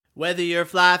Whether you're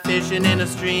fly fishing in a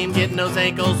stream, getting those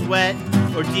ankles wet,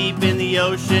 or deep in the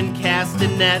ocean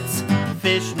casting nets,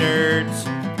 fish nerds.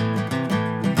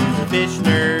 Fish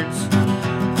nerds.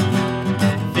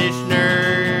 Fish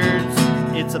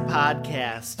nerds. It's a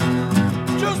podcast.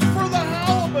 Just for the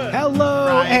halibut.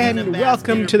 Hello and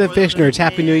welcome to the Fish Nerds.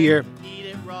 Happy New Year.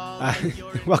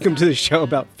 Welcome to the show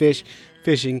about fish,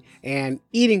 fishing, and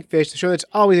eating fish. The show that's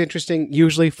always interesting,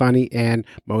 usually funny, and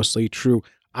mostly true.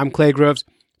 I'm Clay Groves,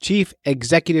 Chief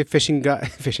Executive Fish Nerd,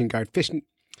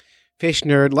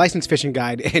 Licensed Fishing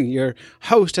Guide, and your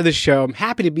host of the show. I'm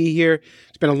happy to be here.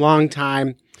 It's been a long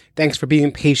time. Thanks for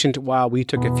being patient while we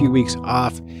took a few weeks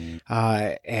off.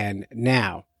 And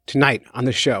now, tonight on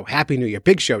the show, Happy New Year,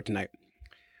 big show tonight.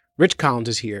 Rich Collins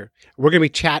is here. We're going to be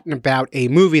chatting about a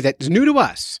movie that is new to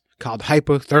us called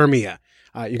Hypothermia.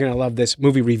 You're going to love this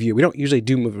movie review. We don't usually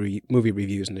do movie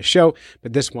reviews in the show,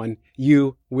 but this one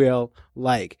you will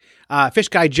like. Fish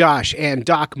Guy Josh and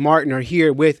Doc Martin are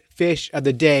here with Fish of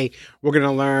the Day. We're going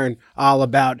to learn all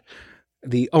about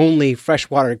the only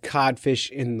freshwater codfish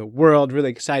in the world. Really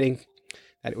exciting.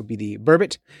 That it would be the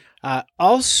burbot.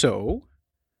 Also,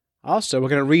 we're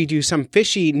going to read you some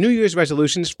fishy New Year's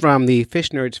resolutions from the Fish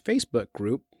Nerds Facebook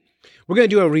group. We're going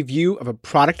to do a review of a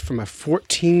product from a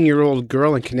 14-year-old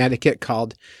girl in Connecticut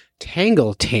called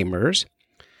Tangle Tamers,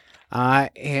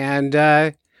 and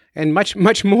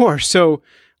much more. So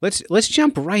let's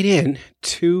jump right in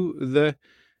to the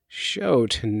show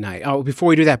tonight. Oh, before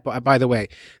we do that, by the way,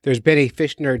 there's been a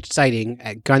Fish Nerd sighting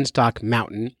at Gunstock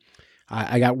Mountain.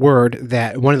 I got word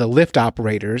that one of the lift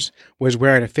operators was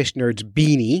wearing a Fish Nerds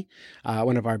beanie,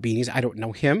 one of our beanies. I don't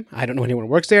know him. I don't know anyone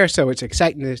who works there, so it's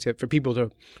exciting for people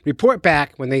to report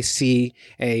back when they see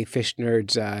a Fish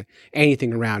Nerds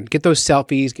anything around. Get those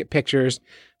selfies, get pictures,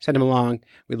 send them along.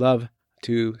 We love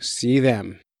to see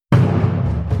them.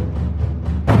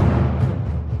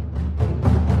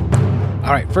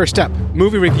 All right, first up,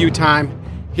 movie review time.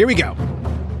 Here we go.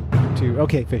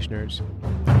 Okay, Fish Nerds.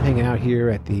 Hanging out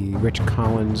here at the Rich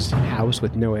Collins house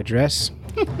with no address.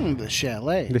 The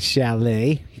chalet. The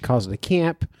chalet. He calls it a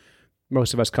camp.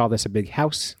 Most of us call this a big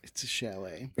house. It's a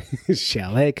chalet.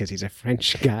 Chalet, because he's a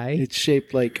French guy. It's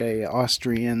shaped like a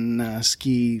Austrian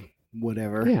ski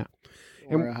whatever. Yeah.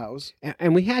 Or a house.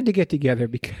 And we had to get together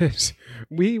because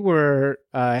we were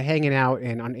hanging out,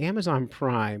 and on Amazon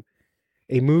Prime,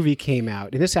 a movie came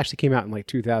out. And this actually came out in like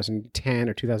 2010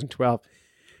 or 2012.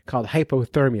 Called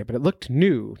Hypothermia, but it looked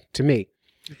new to me.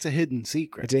 It's a hidden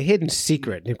secret. It's a hidden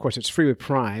secret. And of course, it's free with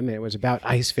Prime, and it was about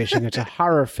ice fishing. It's a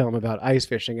horror film about ice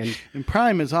fishing. And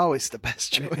Prime is always the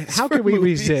best choice. How could we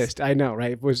movies. resist? I know,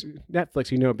 right? If it was Netflix,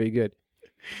 you know it'd be good.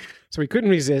 So we couldn't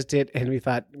resist it, and we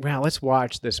thought, well, let's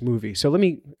watch this movie. So let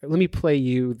me play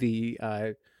you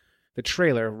the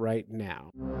trailer right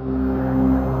now.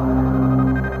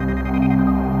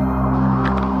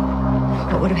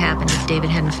 What would have happened if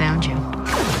David hadn't found you?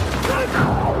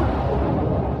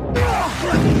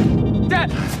 Dad!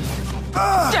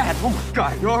 Dad! Oh my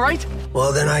God, you all right?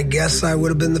 Well, then I guess I would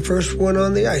have been the first one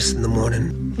on the ice in the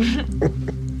morning. It's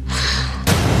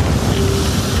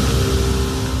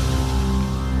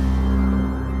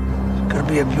gonna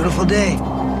be a beautiful day.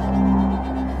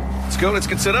 Let's go, let's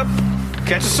get set up.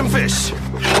 Catch us some fish.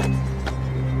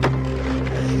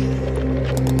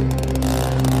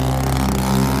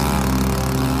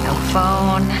 No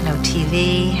phone, no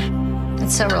TV.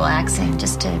 It's so relaxing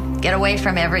just to get away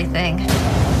from everything.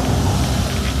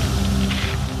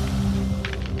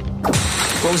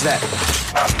 What was that?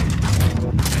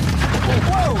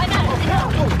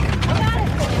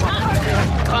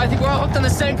 I think we're all hooked on the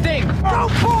same thing.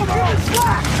 Don't pull, give it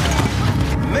slack!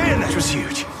 Man, that was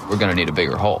huge. We're gonna need a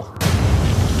bigger hole.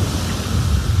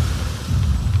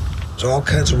 There's all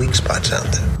kinds of weak spots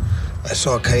out there. I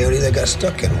saw a coyote that got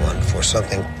stuck in one before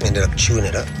something ended up chewing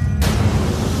it up.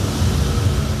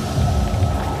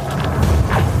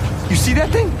 You see that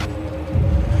thing?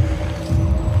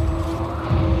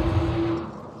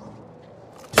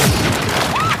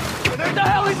 What the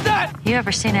hell is that? You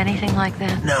ever seen anything like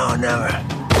that? No, never.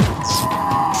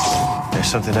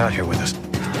 There's something out here with us.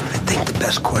 I think the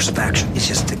best course of action is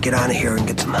just to get out of here and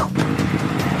get some help. You're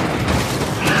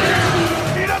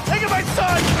not taking my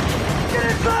son! Get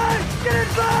inside! Get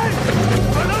inside!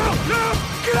 Oh, no!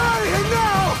 Get out of here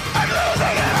now! I'm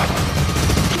losing him!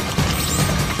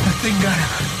 That thing got him.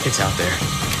 It's out there.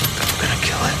 I'm gonna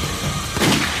kill it.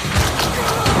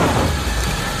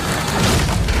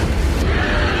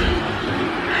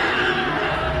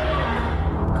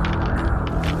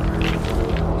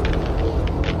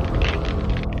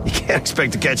 You can't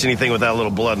expect to catch anything without a little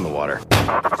blood in the water.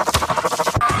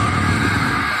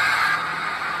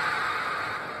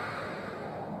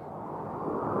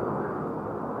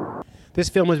 This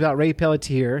film was about Ray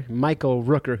Pelletier, Michael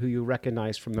Rooker, who you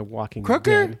recognize from The Walking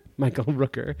Crooker? Dead. Michael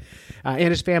Rooker, and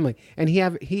his family. And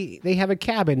they have a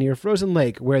cabin near Frozen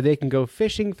Lake where they can go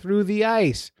fishing through the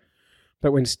ice.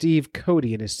 But when Steve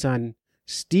Cody and his son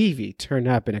Stevie turn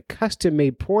up in a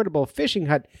custom-made portable fishing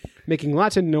hut, making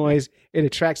lots of noise, it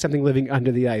attracts something living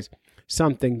under the ice.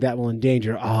 Something that will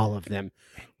endanger all of them.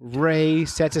 Ray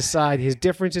sets aside his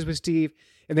differences with Steve,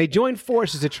 and they join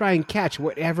forces to try and catch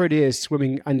whatever it is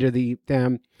swimming under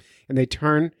them, and they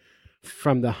turn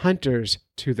from the hunters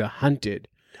to the hunted.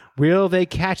 Will they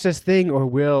catch this thing, or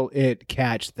will it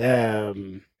catch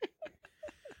them?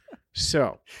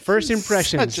 So, first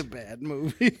impressions. Such a bad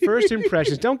movie. First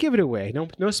impressions. Don't give it away.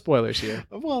 No spoilers here.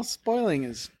 Well, spoiling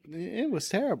it was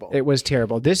terrible. It was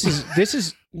terrible. This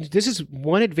is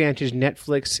one advantage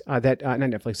Netflix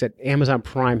that Amazon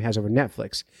Prime has over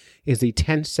Netflix is the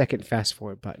 10-second fast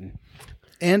forward button.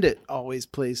 And it always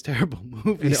plays terrible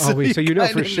movies. So you know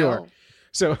for kinda sure. know.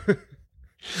 So,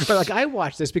 but like I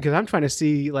watched this because I'm trying to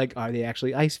see like are they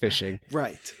actually ice fishing?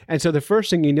 Right. And so the first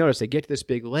thing you notice, they get to this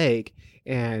big lake,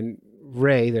 and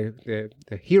Ray, the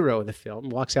hero of the film,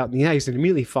 walks out in the ice and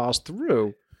immediately falls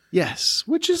through. Yes,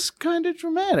 which is kind of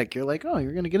dramatic. You're like, oh,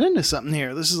 you're going to get into something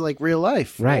here. This is like real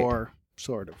life, Right. Or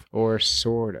sort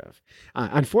of.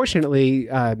 Unfortunately,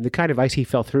 the kind of ice he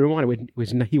fell through on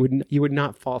he would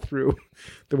not fall through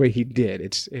the way he did.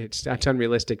 That's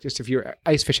unrealistic. Just if you're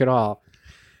ice fish at all,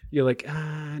 you're like,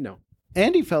 no.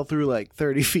 And he fell through like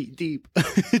 30 feet deep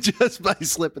just by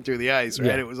slipping through the ice, right?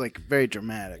 Yeah. It was like very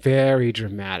dramatic. Very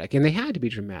dramatic, and they had to be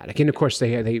dramatic. And of course,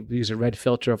 they use a red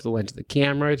filter over the lens of the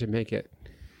camera to make it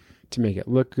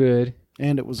look good.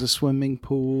 And it was a swimming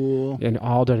pool. And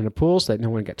all done in a pool so that no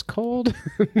one gets cold.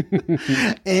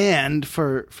 And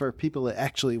for people that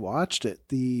actually watched it,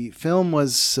 the film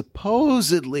was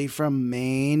supposedly from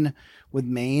Maine with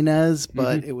Maynes,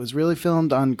 but it was really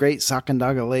filmed on Great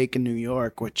Sacandaga Lake in New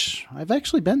York, which I've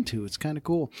actually been to. It's kind of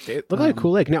cool. It looked like a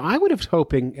cool lake. Now, I would have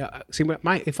hoping,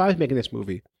 if I was making this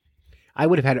movie, I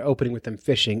would have had an opening with them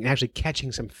fishing and actually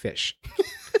catching some fish.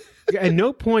 At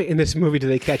no point in this movie do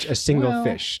they catch a single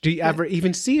fish. Do you ever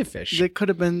even see a fish? It could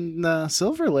have been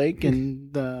Silver Lake in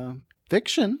the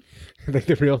fiction. Like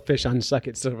the real fish on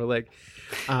Sucket Silver Lake.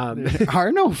 There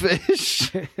are no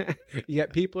fish.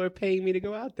 Yet people are paying me to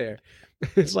go out there.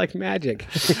 It's like magic.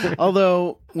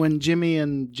 Although when Jimmy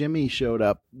and Jimmy showed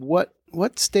up, what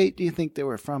state do you think they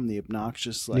were from? The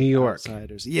obnoxious like New York.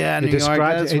 outsiders. Yeah, New York.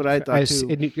 That's what I thought too.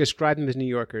 It described them as New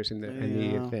Yorkers in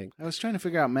the thing. I was trying to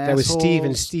figure out That was Steve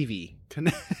and Massholes, Stevie.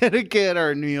 Connecticut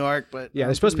or New York, but Yeah,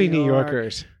 they're supposed to be New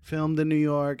Yorkers. Filmed in New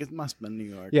York. It must have been New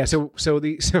York. Yeah,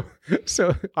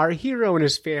 so our hero and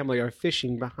his family are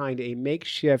fishing behind a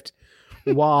makeshift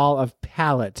wall of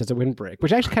pallets as a windbreak,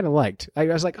 which I actually kind of liked. I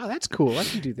was like, oh, that's cool. I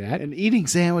can do that. And eating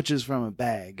sandwiches from a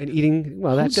bag. And eating,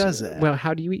 well, Who that's does that? Well,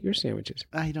 how do you eat your sandwiches?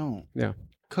 I don't. No.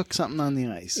 Cook something on the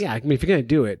ice. Yeah, I mean, if you're gonna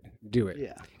do it, do it.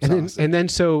 Yeah. And then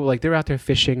so like they're out there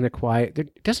fishing, they're quiet.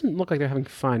 It doesn't look like they're having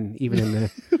fun even in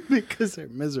the because they're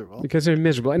miserable. because they're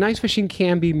miserable. And ice fishing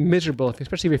can be miserable,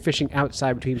 especially if you're fishing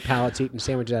outside between pallets, eating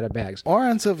sandwiches out of bags. Or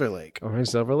on Silver Lake. Or in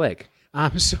Silver Lake.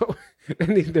 So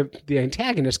then the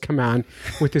antagonists come on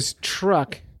with this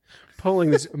truck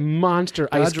pulling this monster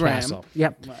ice Dodge Ram. castle.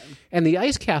 Yep. And the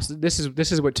ice castle, this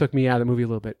is what took me out of the movie a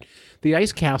little bit. The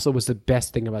ice castle was the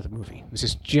best thing about the movie. It was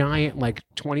this giant, like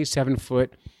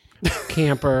 27-foot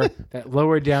camper that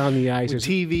lowered down the ice. With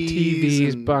There's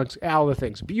TVs and- bunks, all the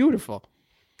things. Beautiful.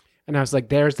 And I was like,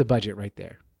 there's the budget right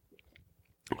there.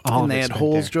 All And of they it's had right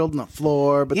holes there. drilled in the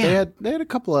floor, but Yeah. they had a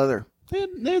couple other.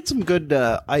 They had some good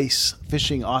ice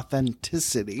fishing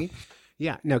authenticity.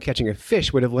 Yeah, no, catching a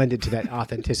fish would have lended to that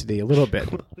authenticity a little bit.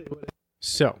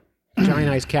 So, giant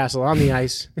ice castle on the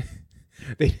ice.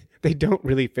 They don't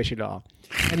really fish at all,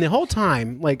 and the whole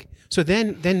time, like, so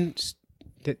then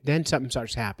something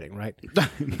starts happening, right?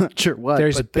 I'm not sure what.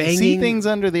 There's but they see banging- things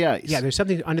under the ice. Yeah, there's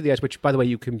something under the ice, which, by the way,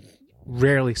 you can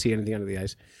rarely see anything under the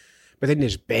ice. But then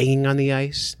there's banging on the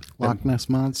ice. Loch Ness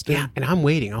monster. Yeah, and I'm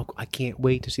waiting. I can't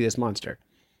wait to see this monster.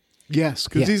 Yes,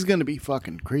 because Yeah. he's going to be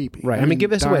fucking creepy. Right. I mean,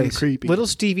 give this darn away. Creepy. Little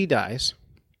Stevie dies.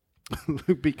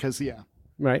 because yeah.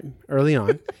 Right, early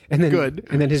on, and then Good.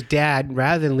 and then his dad,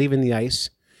 rather than leaving the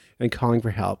ice and calling for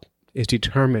help, is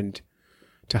determined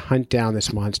to hunt down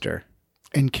this monster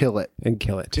And kill it and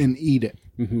kill it and eat it.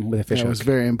 with a fish That was hook.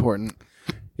 very important.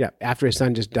 Yeah, after his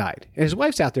son just died, and his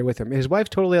wife's out there with him. And his wife's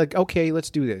totally like, "Okay, let's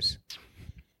do this."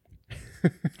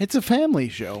 It's a family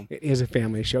show. It is a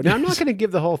family show. Now, I'm not going to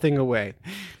give the whole thing away.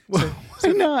 Why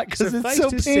not? Because it's suffice so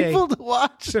to say- painful to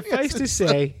watch. Suffice to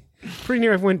say, pretty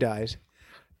near everyone dies,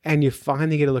 and you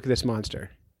finally get a look at this monster.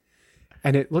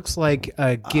 and it looks like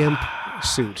a gimp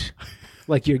suit.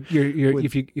 Like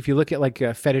if you look at like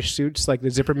fetish suits, like the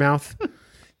zipper mouth,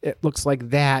 it looks like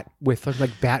that with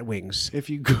like bat wings. If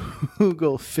you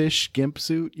Google fish gimp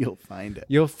suit, you'll find it.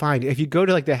 You'll find it. If you go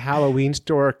to like the Halloween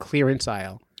store clearance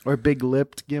aisle. Or big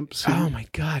lipped gimp suit. Oh my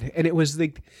God. And it was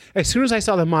like, as soon as I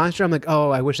saw the monster, I'm like,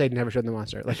 oh, I wish they'd never shown the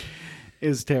monster. Like, it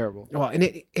was terrible. Well, and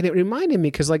it reminded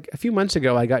me, because like a few months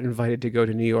ago, I got invited to go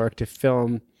to New York to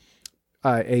film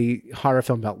a horror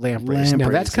film about lampreys. Now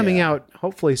that's coming out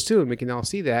hopefully soon. We can all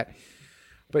see that.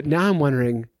 But now I'm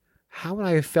wondering, how would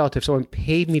I have felt if someone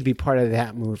paid me to be part of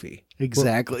that movie?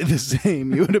 Exactly the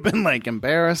same. You would have been like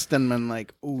embarrassed and been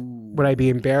like, ooh. Would I be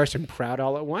embarrassed and proud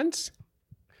all at once?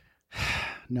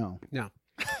 No.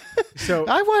 So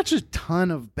I watch a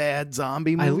ton of bad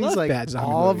zombie movies. I love like bad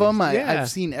zombie all movies. of them. Yeah. I've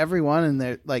seen every one, and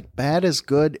they're like bad is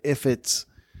good if it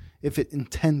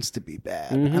intends to be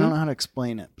bad. Mm-hmm. I don't know how to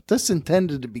explain it, but this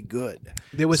intended to be good.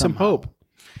 There was some hope.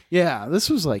 Yeah, this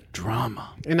was like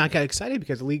drama, and I got excited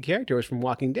because the lead character was from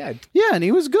Walking Dead. Yeah, and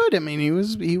he was good. I mean, he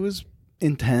was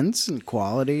intense and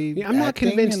quality. Yeah, I'm not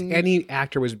convinced any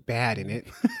actor was bad in it.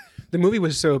 The movie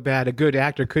was so bad, a good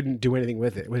actor couldn't do anything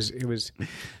with it. It was,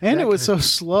 and it was so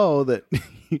slow that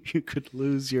you could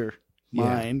lose your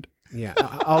mind. Yeah.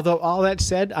 Although all that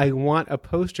said, I want a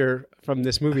poster from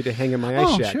this movie to hang in my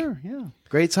ice shack. Sure, yeah.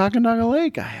 Great Sacandaga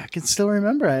Lake. I can still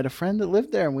remember. I had a friend that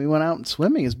lived there, and we went out and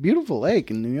swimming. It's a beautiful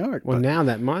lake in New York. Well, now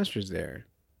that monster's there.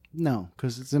 No,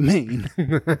 because it's in Maine.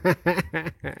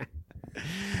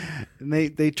 And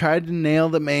they tried to nail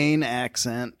the Maine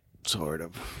accent, sort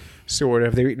of. They were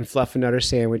eating Fluffernutter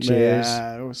sandwiches.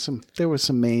 Yeah, there was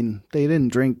some Maine. They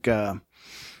didn't drink Moxie,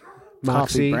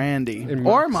 coffee brandy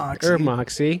or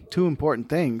Moxie. Two important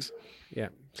things. Yeah.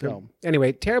 So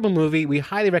anyway, terrible movie. We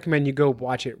highly recommend you go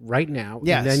watch it right now.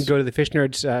 Yes. And then go to the Fish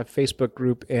Nerds Facebook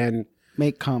group and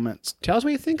make comments. Tell us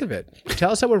what you think of it.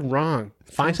 Tell us that we're wrong.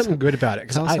 Find something good about it.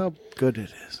 Tell us how good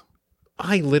it is.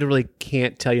 I literally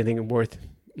can't tell you anything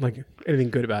anything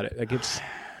good about it. Like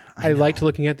I liked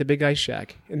looking at the Big Ice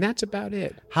Shack, and that's about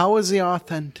it. How was the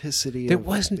authenticity? There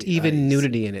wasn't even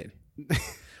nudity in it.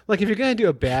 Like if you're gonna do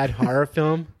a bad horror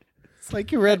film, it's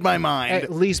like you read my mind.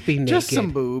 At least be naked. Just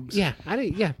some boobs. Yeah,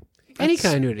 any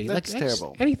kind of nudity. That's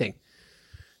terrible. Anything.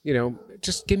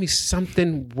 Just give me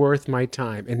something worth my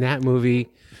time. And that movie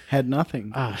had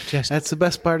nothing. That's the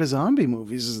best part of zombie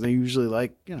movies is they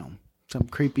usually some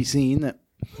creepy scene that.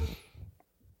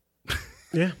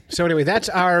 Yeah. So anyway, that's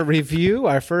our review,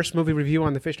 our first movie review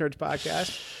on the Fish Nerds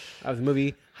podcast of the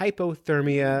movie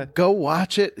Hypothermia. Go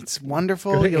watch it. It's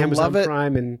wonderful. Go to You'll Amazon love it.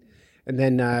 Prime and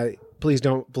then please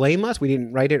don't blame us. We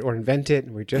didn't write it or invent it.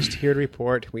 We're just here to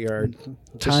report. We are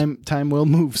time will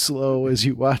move slow as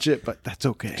you watch it, but that's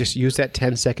okay. Just use that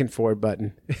 10-second forward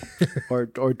button. or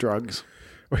drugs.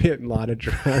 Or a lot of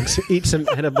drugs. Eat some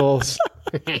edibles.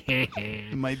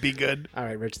 It might be good. All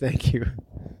right, Rich, thank you.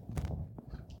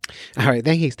 All right,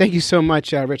 thank you so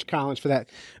much, Rich Collins, for that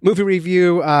movie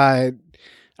review.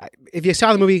 If you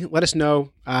saw the movie, let us know.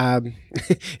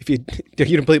 If you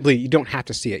don't believe, you don't have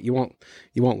to see it. You won't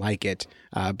like it,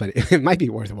 but it might be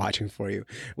worth watching for you.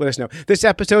 Let us know. This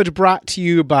episode is brought to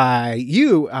you by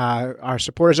you, our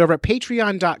supporters over at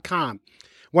Patreon.com.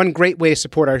 One great way to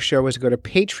support our show is to go to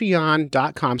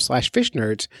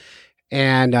Patreon.com/FishNerds,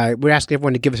 and we're asking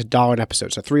everyone to give us $1 an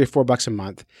episode, so $3 or $4 a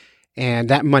month. And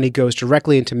that money goes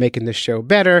directly into making this show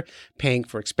better, paying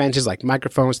for expenses like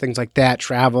microphones, things like that,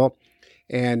 travel,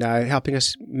 and helping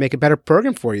us make a better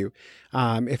program for you.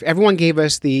 If everyone gave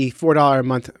us the $4 a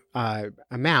month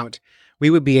amount, we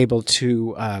would be able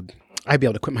to, I'd be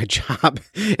able to quit my job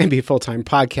and be a full-time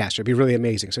podcaster. It'd be really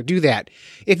amazing. So do that.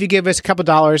 If you give us a couple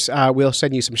dollars, we'll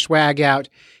send you some swag out.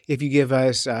 If you give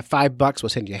us $5, we'll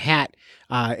send you a hat.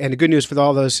 And the good news for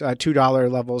all those $2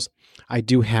 levels, I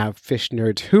do have Fish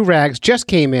Nerds Who Rags just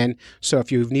came in. So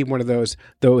if you need one of those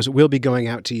will be going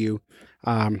out to you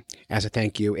as a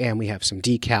thank you. And we have some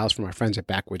decals from our friends at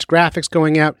Backwoods Graphics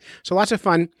going out. So lots of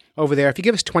fun over there. If you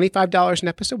give us $25 an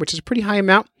episode, which is a pretty high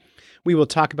amount, we will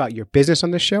talk about your business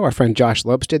on the show. Our friend Josh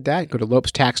Lopes did that. Go to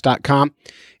lopestax.com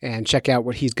and check out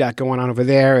what he's got going on over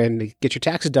there and get your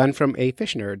taxes done from a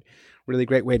Fish Nerd. Really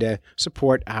great way to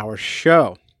support our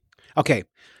show. Okay,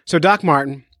 so Doc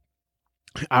Martin,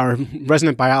 our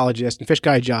resident biologist, and Fish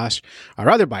Guy Josh, our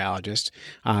other biologist,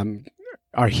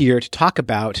 are here to talk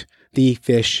about the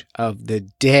fish of the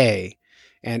day.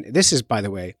 And this is, by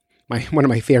the way, one of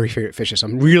my favorite fishes.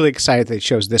 I'm really excited they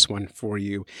chose this one for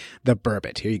you, the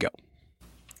burbot. Here you go.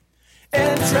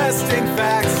 Interesting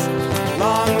facts,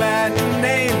 long Latin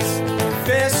names.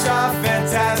 Fish are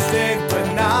fantastic,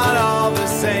 but not all the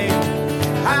same.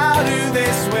 How do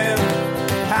they swim?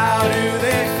 How do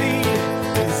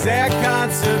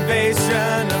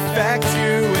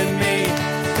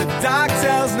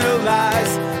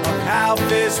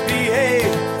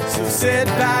sit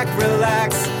back,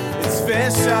 relax. It's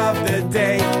fish of the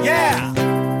day. Yeah!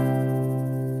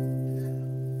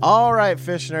 All right,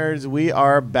 fish nerds, we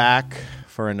are back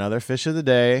for another fish of the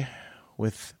day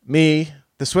with me,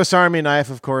 the Swiss Army knife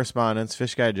of correspondence,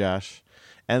 Fish Guy Josh,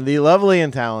 and the lovely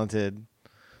and talented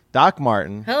Doc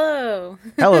Martin. Hello.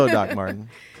 Hello, Doc Martin.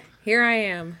 Here I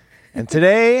am. And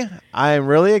today I am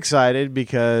really excited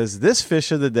because this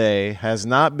fish of the day has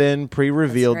not been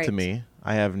pre-revealed to me.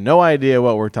 I have no idea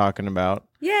what we're talking about.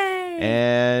 Yay!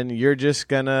 And you're just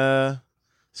going to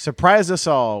surprise us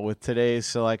all with today's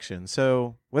selection.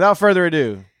 So without further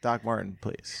ado, Doc Martin,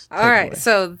 please. All right.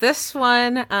 So this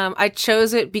one, I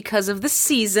chose it because of the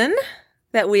season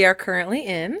that we are currently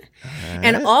in. Right.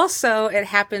 And also it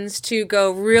happens to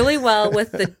go really well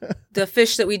with the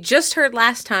fish that we just heard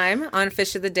last time on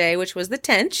Fish of the Day, which was the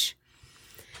tench.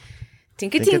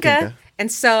 Tinka Tinka.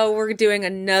 And so we're doing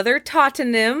another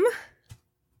tautonym.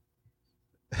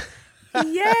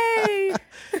 Yay!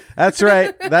 That's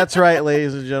right. That's right,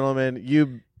 ladies and gentlemen.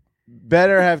 You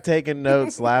better have taken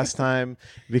notes last time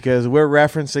because we're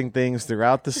referencing things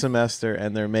throughout the semester,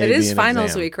 and there may be an exam. It is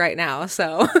finals week right now,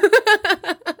 so.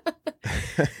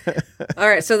 All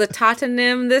right, so the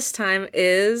tautonym this time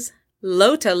is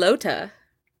Lota Lota.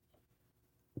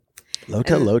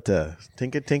 Lota Lota.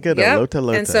 Tinka Tinka to Lota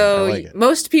Lota. And so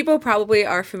most people probably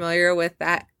are familiar with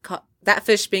that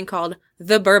fish being called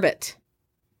the burbot.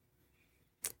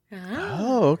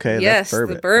 Oh, okay. Yes, that's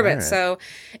the burbot. Right. So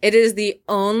it is the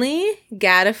only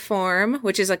gadiform,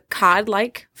 which is a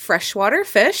cod-like freshwater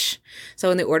fish.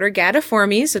 So in the order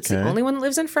Gadiformes, it's the only one that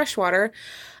lives in freshwater.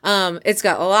 It's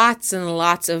got lots and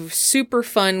lots of super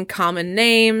fun common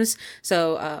names.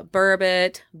 So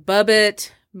burbot,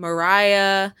 bubbot,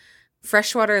 mariah,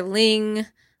 freshwater ling,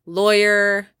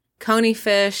 lawyer,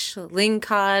 coneyfish,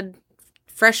 lingcod,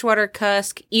 freshwater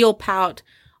cusk, eel pout.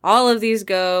 All of these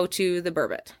go to the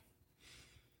burbot.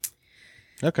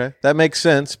 Okay, that makes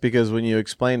sense because when you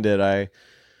explained it,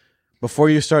 before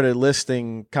you started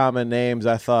listing common names,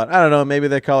 I thought, I don't know, maybe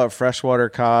they call it freshwater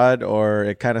cod, or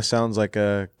it kind of sounds like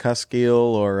a cusk eel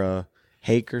or a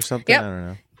hake or something. Yep. I don't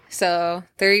know. So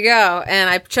there you go. And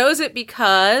I chose it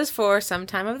because for some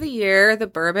time of the year, the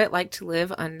burbot like to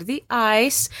live under the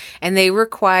ice, and they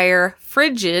require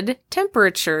frigid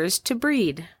temperatures to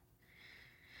breed.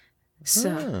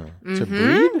 So, to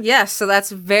breed? Yes, so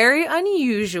that's very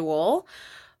unusual.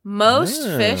 Most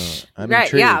fish, I'm right?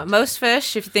 intrigued. Yeah, most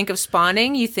fish. If you think of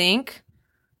spawning, you think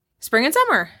spring and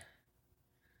summer.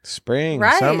 Spring,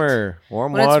 right. Summer,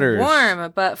 warm when waters. It's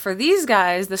warm, but for these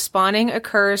guys, the spawning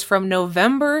occurs from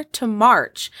November to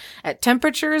March at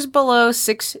temperatures below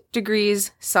 6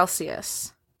 degrees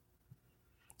Celsius.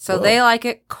 So they like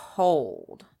it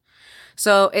cold.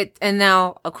 So and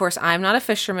now, of course, I'm not a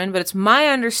fisherman, but it's my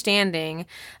understanding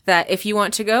that if you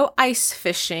want to go ice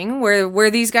fishing,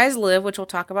 where these guys live, which we'll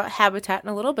talk about habitat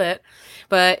in a little bit,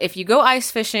 but if you go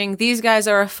ice fishing, these guys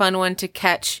are a fun one to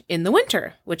catch in the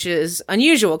winter, which is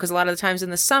unusual because a lot of the times in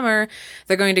the summer,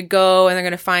 they're going to go and they're going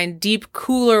to find deep,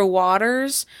 cooler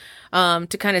waters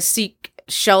to kind of seek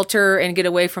shelter and get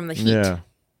away from the heat. Yeah.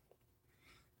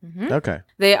 Okay.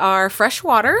 They are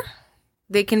freshwater.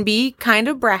 They can be kind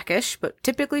of brackish, but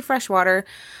typically freshwater.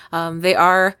 They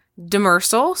are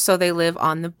demersal, so they live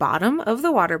on the bottom of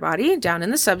the water body, down in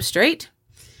the substrate.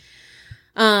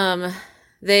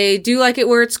 They do like it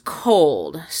where it's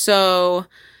cold. So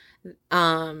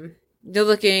they're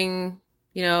looking,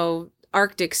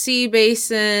 Arctic sea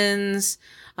basins,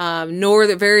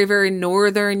 very, very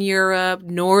northern Europe,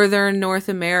 northern North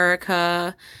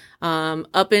America,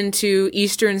 up into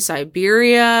eastern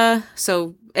Siberia.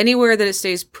 So anywhere that it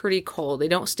stays pretty cold. They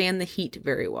don't stand the heat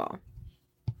very well.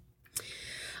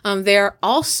 They are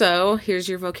also, here's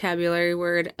your vocabulary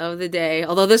word of the day,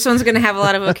 although this one's going to have a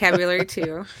lot of vocabulary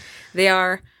too. They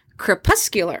are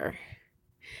crepuscular,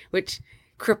 which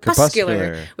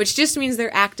just means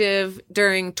they're active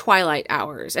during twilight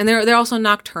hours. And they're also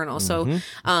nocturnal. So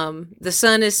the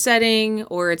sun is setting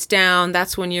or it's down.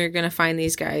 That's when you're going to find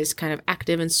these guys kind of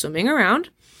active and swimming around.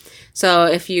 So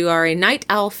if you are a night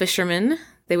owl fisherman,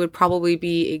 they would probably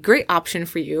be a great option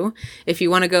for you if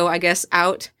you want to go, I guess,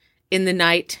 out in the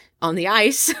night on the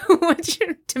ice, which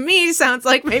to me sounds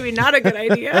like maybe not a good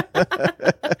idea.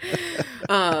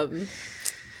 And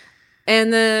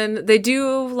then they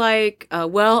do like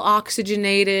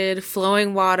well-oxygenated,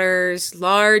 flowing waters,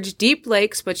 large, deep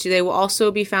lakes, but they will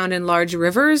also be found in large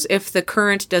rivers if the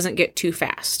current doesn't get too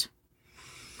fast.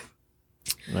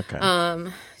 Okay.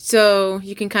 So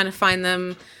you can kind of find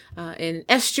them in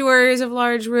estuaries of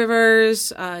large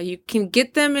rivers. You can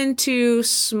get them into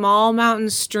small mountain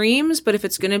streams, but if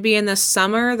it's going to be in the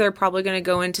summer, they're probably going to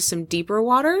go into some deeper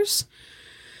waters.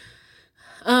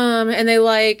 And they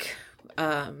like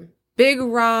big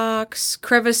rocks,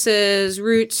 crevices,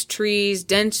 roots, trees,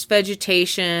 dense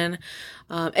vegetation,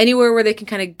 anywhere where they can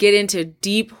kind of get into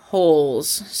deep holes.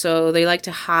 So they like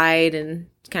to hide and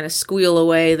kind of squeal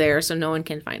away there so no one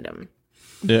can find them.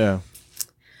 Yeah.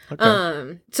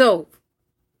 Okay. So,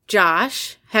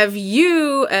 Josh, have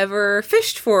you ever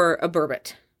fished for a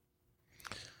burbot?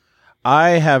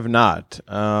 I have not.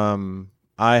 I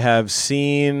have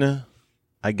seen,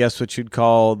 I guess what you'd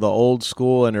call the old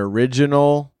school and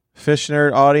original Fish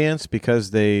Nerd audience,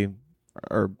 because they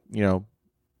are,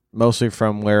 mostly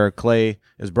from where Clay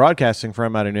is broadcasting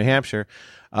from, out of New Hampshire.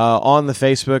 On the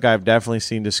Facebook, I've definitely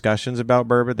seen discussions about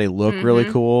burbot. They look really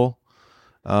cool.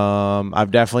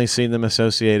 I've definitely seen them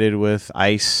associated with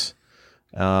ice,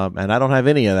 and I don't have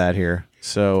any of that here.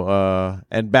 So,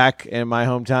 and back in my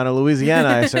hometown of Louisiana,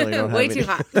 I certainly don't have Way any. too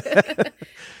hot.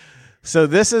 So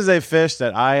this is a fish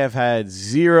that I have had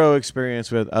zero experience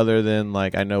with, other than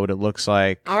I know what it looks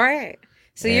like. All right.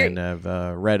 So and I've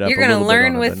read up. You're going to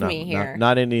learn with me here.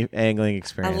 Not any angling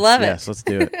experience. I love it. Yes, let's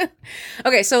do it.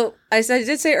 Okay, so I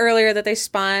did say earlier that they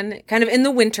spawn kind of in the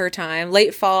winter time,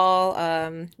 late fall,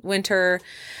 winter.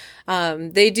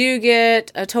 They do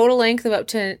get a total length of up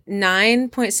to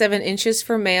 9.7 inches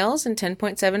for males and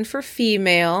 10.7 for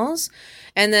females.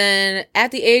 And then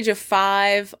at the age of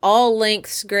 5, all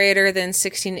lengths greater than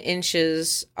 16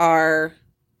 inches are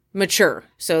mature.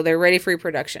 So they're ready for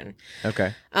reproduction.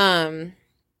 Okay.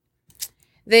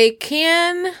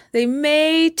 They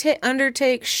may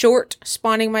undertake short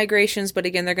spawning migrations, but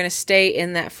again, they're going to stay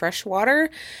in that fresh water.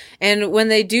 And when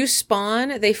they do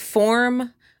spawn, they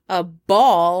form a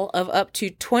ball of up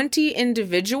to 20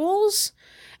 individuals,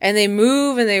 and they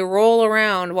move and they roll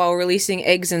around while releasing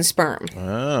eggs and sperm.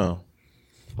 Oh,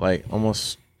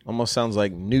 almost sounds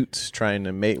like newts trying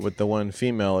to mate with the one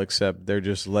female, except they're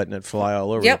just letting it fly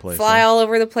all over the place. Fly all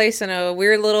over the place in a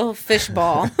weird little fish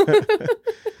ball.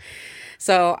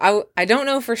 So I don't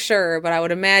know for sure, but I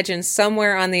would imagine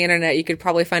somewhere on the internet you could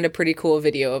probably find a pretty cool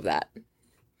video of that.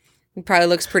 It probably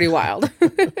looks pretty wild.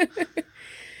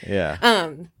 Yeah.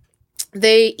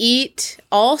 They eat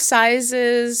all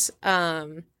sizes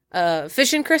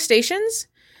fish and crustaceans.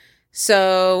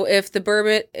 So if the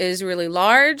burbot is really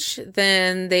large,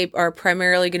 then they are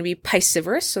primarily going to be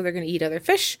piscivorous, so they're going to eat other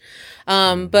fish.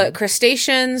 But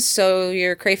crustaceans, so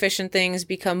your crayfish and things,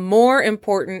 become more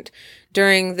important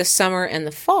during the summer and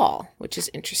the fall, which is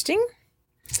interesting.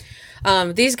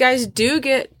 These guys do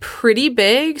get pretty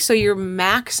big, so your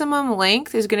maximum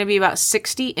length is going to be about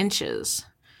 60 inches,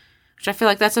 which I feel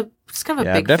like it's kind of a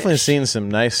big I've definitely fish. seen some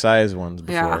nice size ones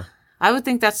before. Yeah. I would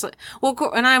think that's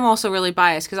and I'm also really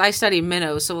biased because I study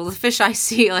minnows. So the fish I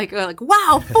see, are like,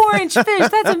 wow, 4-inch fish,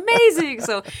 that's amazing.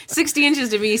 So 60 inches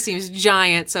to me seems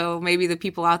giant. So maybe the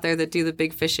people out there that do the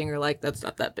big fishing are like, that's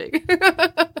not that big.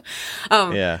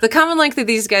 Yeah. The common length of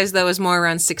these guys though is more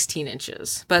around 16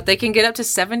 inches, but they can get up to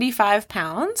 75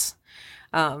 pounds.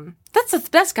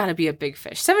 That's got to be a big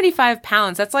fish. 75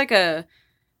 pounds. That's like a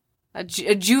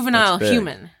juvenile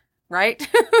human, right?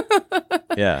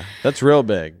 Yeah, that's real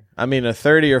big. I mean, a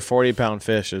 30 or 40 pound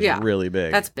fish is really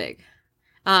big. That's big.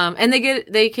 And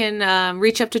they can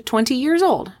reach up to 20 years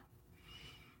old.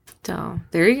 So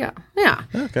there you go. Yeah.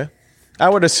 Okay. I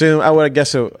would have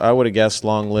guessed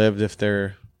long lived if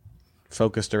they're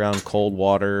focused around cold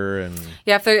water and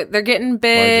if they're getting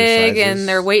big sizes. and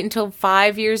they're waiting until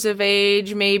 5 years of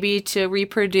age maybe to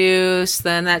reproduce,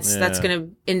 then that's going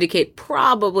to indicate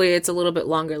probably it's a little bit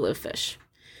longer lived fish.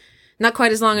 Not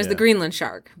quite as long as the Greenland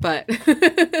shark, but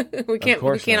we can't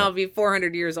all be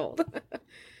 400 years old.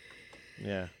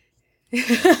 Yeah. I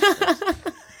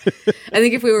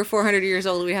think if we were 400 years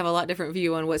old, we have a lot different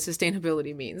view on what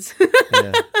sustainability means.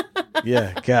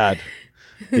 Yeah. God.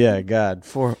 Yeah, God.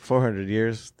 400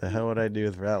 years. The hell would I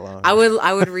do for that long? I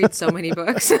would read so many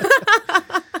books.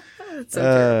 It's so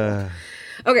terrible.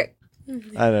 Okay.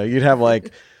 I know. You'd have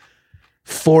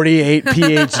 48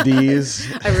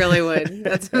 PhDs. I really would.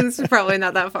 That's probably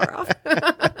not that far off.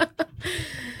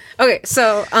 Okay,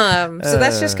 so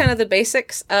that's just kind of the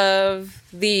basics of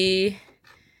the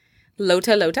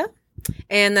Lota.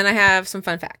 And then I have some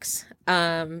fun facts.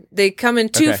 They come in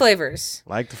two flavors.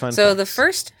 Like the fun So facts. the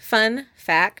first fun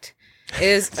fact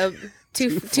is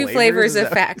two flavors of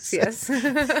facts, yes.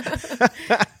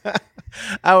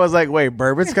 I was like, wait,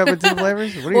 bourbon's come in two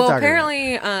flavors? What are you Well, talking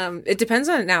apparently, it depends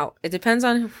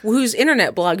on whose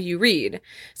internet blog you read.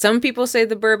 Some people say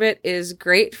the burbot is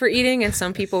great for eating, and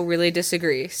some people really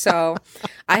disagree. So,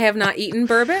 I have not eaten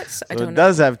bourbot. I So don't it know.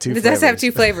 does have two It flavors. does have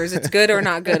two flavors. It's good or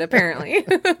not good, apparently.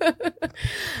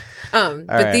 But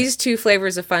right. these two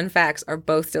flavors of fun facts are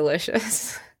both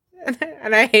delicious.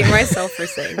 And I hate myself for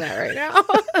saying that right now.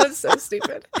 That's so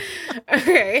stupid.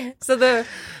 Okay, so the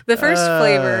first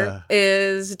flavor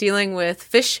is dealing with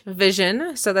fish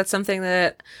vision. So that's something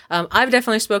that I've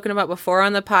definitely spoken about before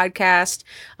on the podcast.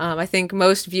 I think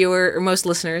most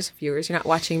listeners, you're not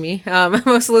watching me,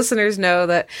 most listeners know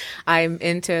that I'm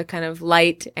into kind of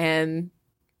light and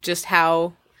just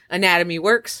how anatomy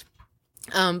works.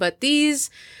 But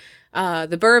these,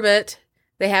 the burbot,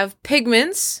 they have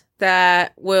pigments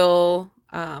that will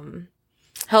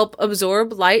help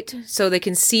absorb light so they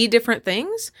can see different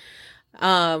things.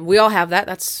 We all have that.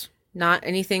 That's not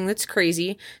anything that's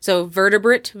crazy. So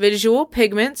vertebrate visual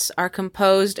pigments are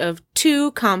composed of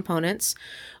two components.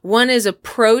 One is a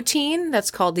protein that's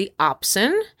called the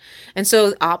opsin. And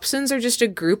so opsins are just a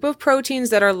group of proteins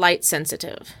that are light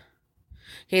sensitive.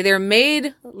 Okay, they're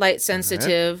made light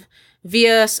sensitive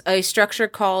via a structure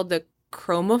called the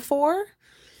chromophore.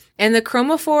 And the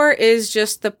chromophore is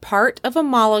just the part of a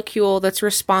molecule that's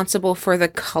responsible for the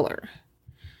color.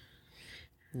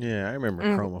 Yeah, I remember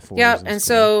chromophores. Yep, and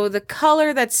so the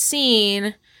color that's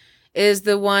seen is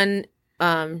the one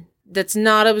that's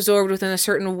not absorbed within a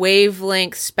certain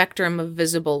wavelength spectrum of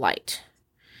visible light.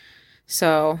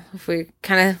 So if we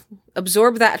kind of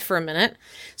absorb that for a minute.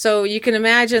 So you can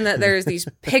imagine that there's these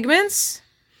pigments.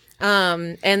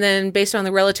 And then based on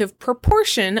the relative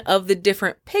proportion of the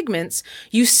different pigments,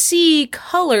 you see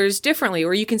colors differently,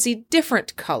 or you can see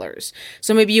different colors.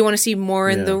 So maybe you want to see more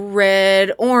in the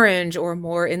red, orange, or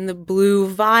more in the blue,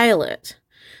 violet.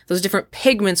 Those different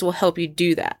pigments will help you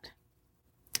do that.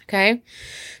 Okay.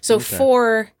 So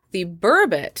for the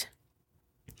burbot,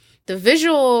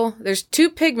 there's two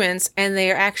pigments and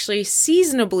they are actually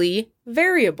seasonably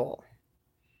variable.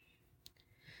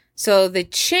 So the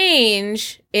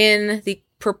change in the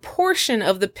proportion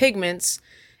of the pigments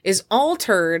is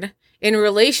altered in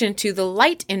relation to the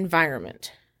light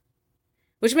environment,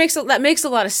 which makes a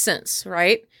lot of sense,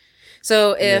 right?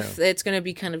 So if it's going to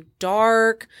be kind of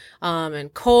dark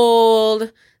and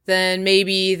cold, then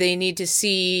maybe they need to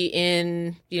see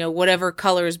in, whatever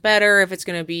color is better. If it's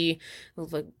going to be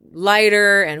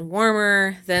lighter and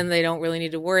warmer, then they don't really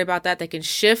need to worry about that. They can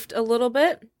shift a little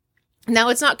bit. Now,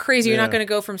 it's not crazy. You're not going to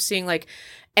go from seeing like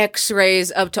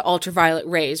X-rays up to ultraviolet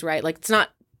rays, right? Like it's not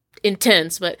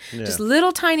intense, but just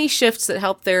little tiny shifts that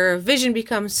help their vision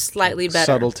become slightly better.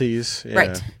 Subtleties. Yeah.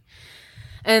 Right.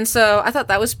 And so I thought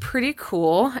that was pretty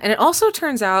cool. And it also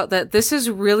turns out that this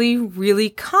is really, really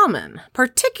common,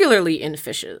 particularly in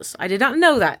fishes. I did not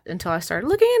know that until I started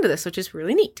looking into this, which is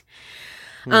really neat.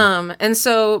 And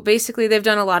so basically they've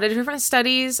done a lot of different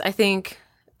studies. I think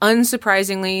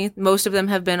unsurprisingly, most of them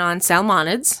have been on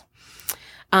salmonids.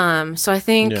 So I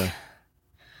think,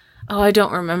 I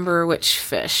don't remember which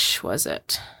fish was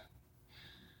it.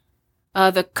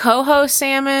 The coho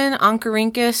salmon,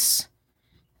 Oncorhynchus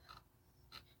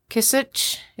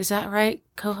Kisich, is that right?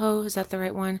 Coho, is that the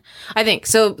right one? I think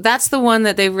so. That's the one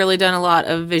that they've really done a lot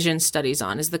of vision studies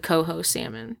on, is the coho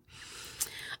salmon.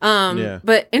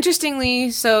 But interestingly,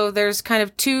 so there's kind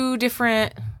of two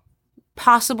different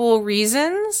possible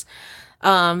reasons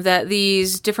that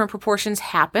these different proportions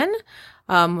happen.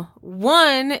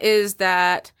 One is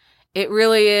that it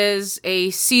really is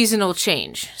a seasonal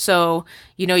change. So,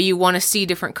 you want to see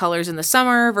different colors in the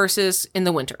summer versus in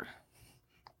the winter.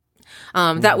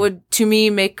 That would, to me,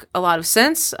 make a lot of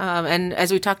sense. And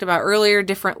as we talked about earlier,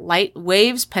 different light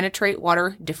waves penetrate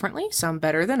water differently, some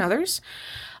better than others.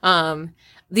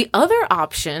 The other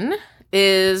option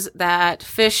is that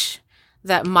fish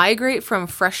that migrate from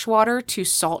freshwater to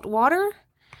saltwater,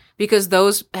 because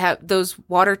those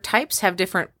water types have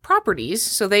different properties,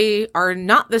 so they are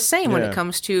not the same when it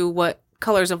comes to what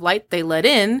colors of light they let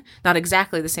in, not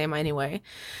exactly the same anyway.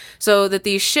 So that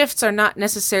these shifts are not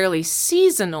necessarily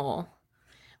seasonal,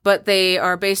 but they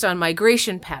are based on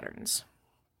migration patterns.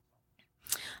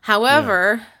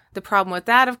 However, the problem with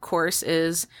that, of course,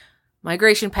 is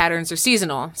migration patterns are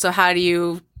seasonal. So how do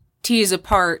you tease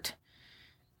apart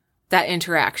that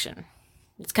interaction?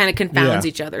 It kind of confounds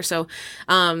each other. So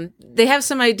they have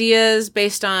some ideas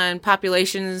based on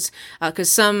populations,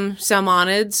 because some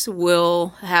salmonids will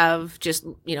have just,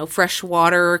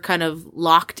 freshwater kind of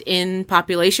locked in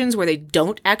populations where they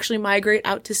don't actually migrate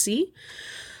out to sea.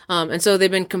 And so they've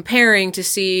been comparing to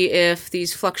see if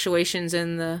these fluctuations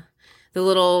in the the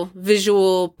little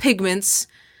visual pigments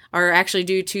are actually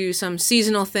due to some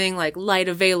seasonal thing like light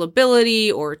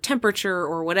availability or temperature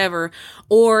or whatever,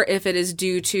 or if it is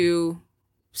due to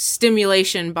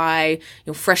stimulation by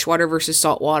freshwater versus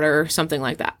saltwater, something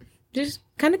like that. Just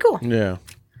kind of cool. Yeah.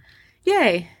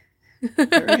 Yay.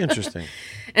 Very interesting.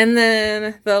 And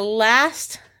then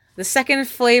the second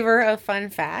flavor of fun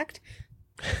fact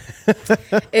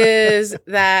is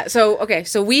that,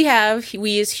 so we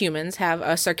as humans have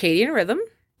a circadian rhythm,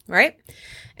 right?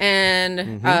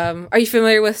 And are you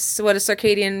familiar with what a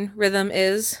circadian rhythm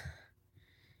is?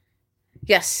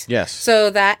 Yes. Yes.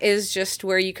 So that is just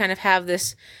where you kind of have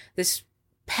this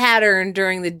pattern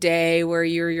during the day where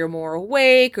you're more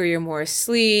awake or you're more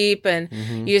asleep, and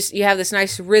you have this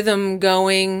nice rhythm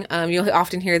going. You'll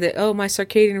often hear that, oh, my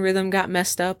circadian rhythm got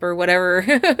messed up or whatever.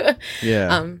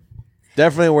 Yeah.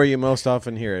 Definitely where you most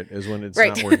often hear it is when it's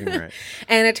not working right.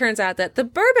 And it turns out that the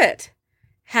burbot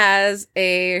has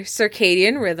a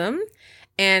circadian rhythm,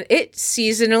 and it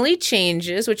seasonally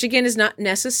changes, which again is not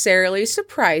necessarily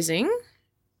surprising.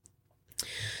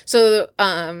 So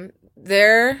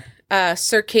their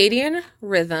circadian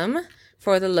rhythm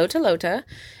for the Lota Lota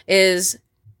is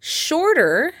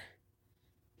shorter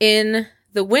in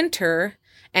the winter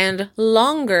and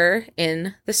longer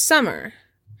in the summer.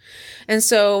 And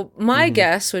so my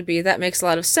guess would be that makes a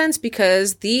lot of sense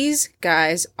because these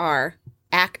guys are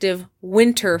active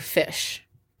winter fish.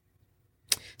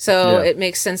 So it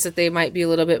makes sense that they might be a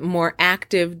little bit more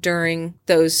active during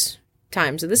those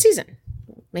times of the season.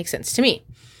 Makes sense to me.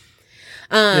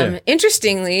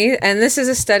 Interestingly, and this is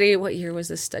a study, what year was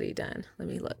this study done? Let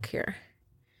me look here.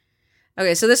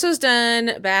 Okay, so this was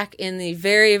done back in the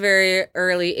very, very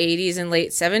early 80s and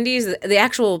late 70s. The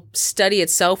actual study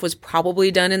itself was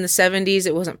probably done in the 70s.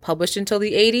 It wasn't published until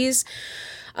the 80s.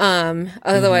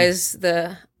 Otherwise,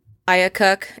 the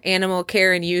IACUC, Animal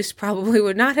Care and Use, probably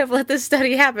would not have let this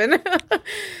study happen.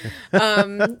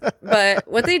 But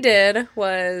what they did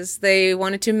was they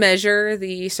wanted to measure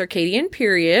the circadian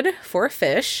period for a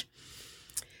fish,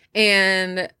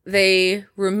 and they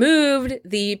removed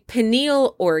the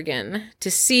pineal organ to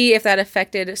see if that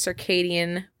affected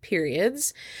circadian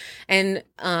periods. And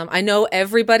I know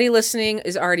everybody listening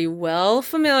is already well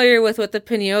familiar with what the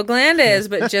pineal gland is,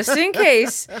 but just in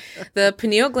case, the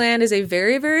pineal gland is a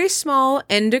very, very small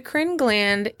endocrine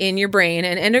gland in your brain.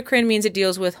 And endocrine means it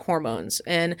deals with hormones.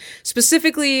 And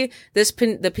specifically,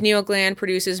 the pineal gland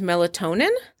produces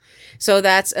melatonin. So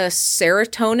that's a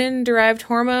serotonin-derived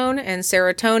hormone, and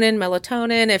serotonin,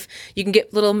 melatonin, if you can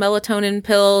get little melatonin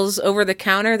pills over the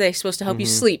counter, they're supposed to help you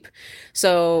sleep.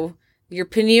 So your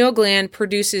pineal gland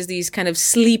produces these kind of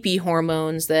sleepy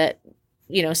hormones that,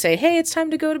 say, hey, it's time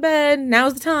to go to bed.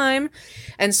 Now's the time.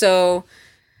 And so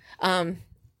I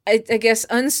guess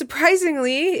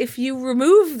unsurprisingly, if you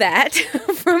remove that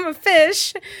from a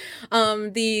fish,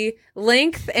 the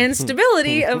length and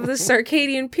stability of the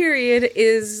circadian period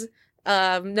is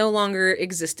no longer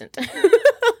existent.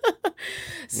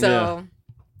 So,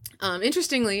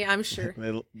 interestingly, I'm sure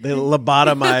they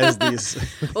lobotomize these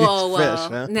fish.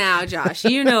 Huh? Now, Josh, a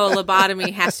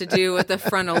lobotomy has to do with the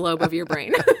frontal lobe of your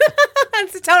brain.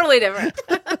 It's totally different.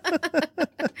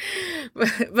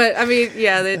 but I mean,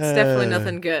 yeah, it's definitely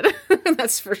nothing good.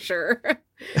 That's for sure.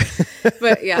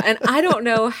 But yeah, and I don't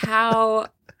know how.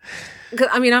 Cause,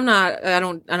 I mean, I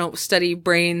don't study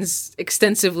brains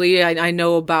extensively. I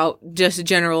know about just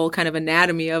general kind of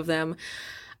anatomy of them.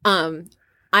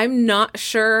 I'm not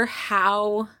sure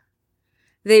how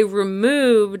they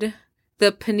removed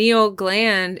the pineal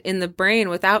gland in the brain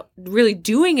without really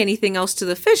doing anything else to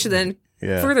the fish than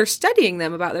further studying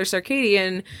them about their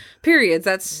circadian periods.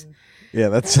 That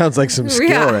sounds like some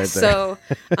skill right there. So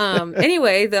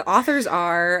anyway, the authors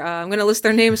are, I'm going to list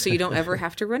their names so you don't ever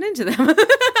have to run into them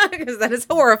because that is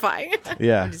horrifying.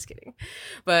 Yeah. I'm just kidding.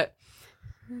 But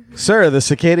sir, the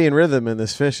circadian rhythm in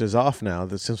this fish is off now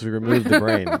since we removed the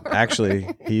brain. Actually,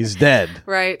 he's dead.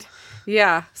 Right.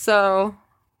 Yeah. So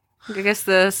I guess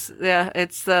it's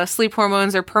the sleep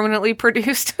hormones are permanently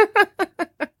produced.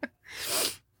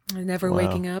 Never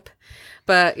waking up.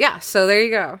 But yeah, so there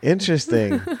you go.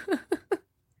 Interesting.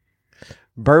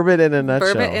 Burbot in a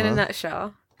nutshell. Burbot in a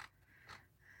nutshell.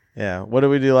 Yeah. What did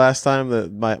we do last time?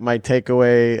 My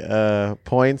takeaway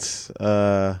points.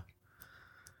 Lota.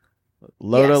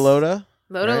 Lota.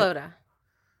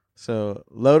 So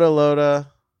Lota.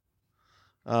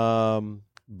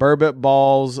 Burbot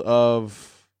balls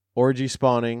of orgy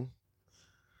spawning.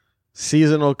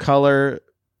 Seasonal color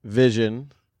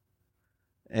vision.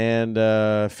 And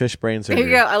fish brain surgery.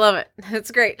 There you go. I love it.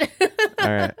 It's great. All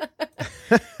right.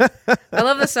 I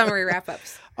love the summary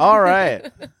wrap-ups. All right.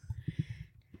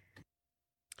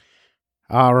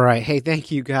 All right. Hey, thank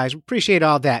you guys. Appreciate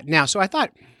all that. Now, so I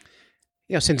thought,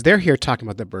 since they're here talking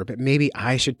about the burbot, maybe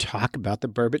I should talk about the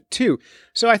burbot too.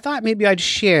 So I thought maybe I'd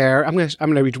share. I'm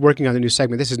gonna be working on the new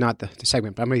segment. This is not the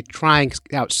segment, but I'm gonna be trying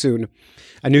out soon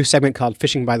a new segment called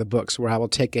Fishing by the Books, where I will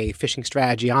take a fishing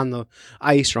strategy on the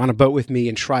ice or on a boat with me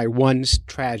and try one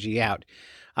strategy out.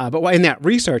 But in that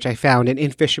research, I found an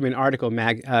InFisherman article,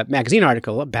 magazine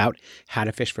article about how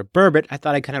to fish for burbot. I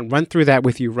thought I'd kind of run through that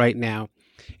with you right now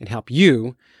and help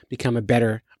you become a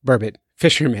better burbot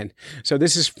fisherman. So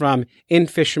this is from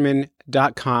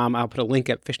infisherman.com. I'll put a link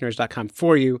at fishnerds.com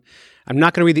for you. I'm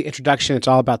not going to read the introduction. It's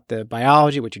all about the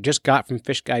biology, which you just got from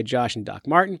Fish Guy Josh and Doc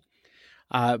Martin.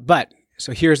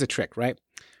 So here's the trick, right?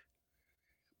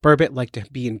 Burbot like to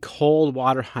be in cold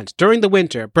water hunts. During the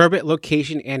winter, burbot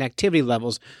location and activity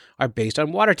levels are based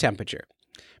on water temperature,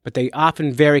 but they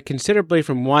often vary considerably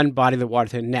from one body of the water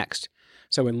to the next.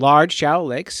 So in large, shallow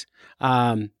lakes,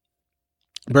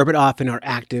 burbot often are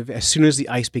active as soon as the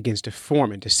ice begins to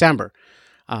form in December.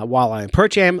 Walleye and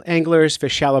perch anglers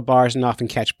fish shallow bars and often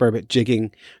catch burbot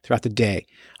jigging throughout the day,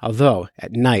 although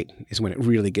at night is when it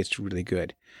really gets really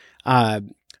good.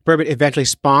 Burbot eventually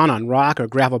spawn on rock or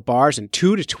gravel bars in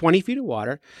 2 to 20 feet of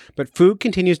water, but food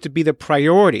continues to be the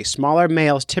priority. Smaller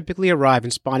males typically arrive in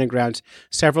spawning grounds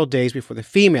several days before the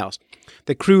females.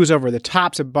 They cruise over the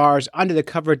tops of bars under the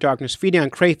cover of darkness, feeding on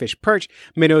crayfish, perch,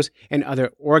 minnows, and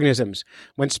other organisms.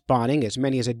 When spawning, as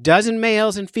many as a dozen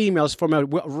males and females form a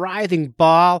writhing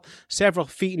ball several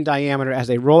feet in diameter as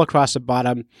they roll across the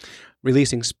bottom,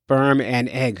 releasing sperm and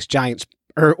eggs, giant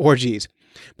orgies.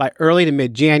 By early to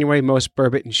mid-January, most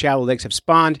burbot in shallow lakes have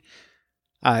spawned.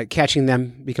 Catching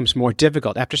them becomes more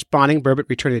difficult. After spawning, burbot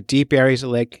return to deep areas of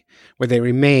the lake where they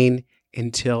remain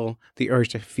until the urge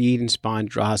to feed and spawn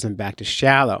draws them back to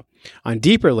shallow. On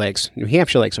deeper lakes, New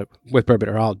Hampshire lakes with burbot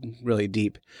are all really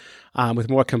deep. With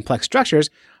more complex structures,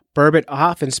 burbot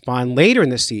often spawn later in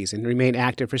the season and remain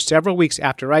active for several weeks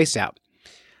after ice out.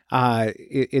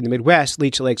 In the Midwest,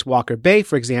 Leech Lake's Walker Bay,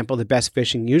 for example, the best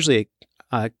fishing usually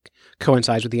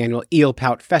coincides with the annual Eel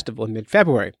Pout Festival in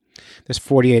mid-February. This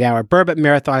 48-hour burbot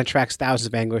marathon attracts thousands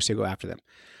of anglers to go after them.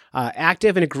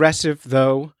 Active and aggressive,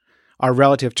 though, are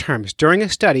relative terms. During a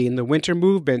study in the winter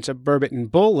movements of burbot in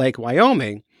Bull Lake,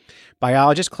 Wyoming,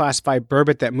 biologists classify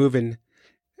burbot that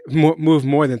move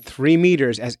more than 3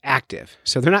 meters as active.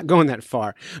 So they're not going that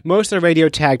far. Most of the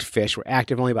radio-tagged fish were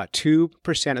active only about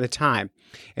 2% of the time.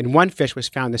 And one fish was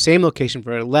found in the same location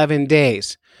for 11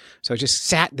 days. So it just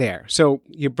sat there. So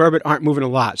your burbot aren't moving a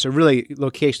lot. So really,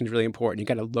 location is really important. You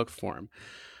got to look for them.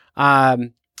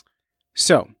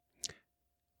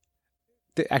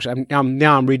 Actually,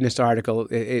 now I'm reading this article.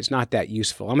 It's not that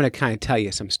useful. I'm going to kind of tell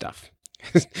you some stuff.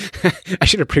 I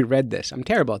should have pre-read this. I'm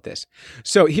terrible at this.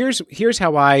 So here's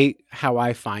how I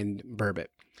find burbot.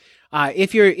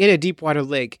 If you're in a deep water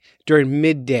lake during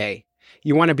midday,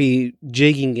 you want to be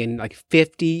jigging in like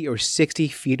 50 or 60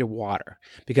 feet of water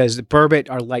because the burbot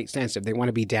are light sensitive. They want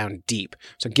to be down deep.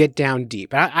 So get down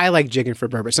deep. I like jigging for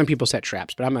burbot. Some people set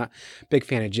traps, but I'm a big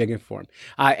fan of jigging for them.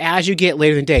 As you get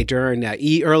later in the day, during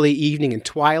early evening and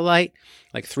twilight,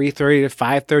 like 3:30 to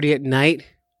 5:30 at night,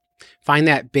 find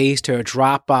that base to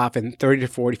drop off in 30 to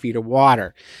 40 feet of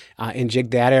water and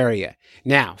jig that area.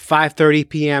 Now, 5:30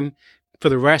 p.m. for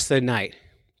the rest of the night,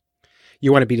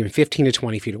 you want to be in 15 to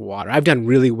 20 feet of water. I've done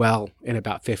really well in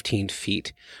about 15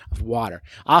 feet of water.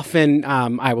 Often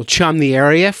I will chum the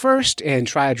area first and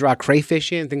try to draw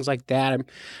crayfish in, things like that.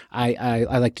 I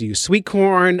like to use sweet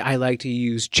corn. I like to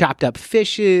use chopped up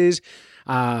fishes.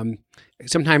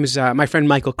 Sometimes my friend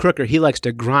Michael Crooker, he likes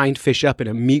to grind fish up in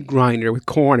a meat grinder with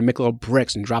corn and make little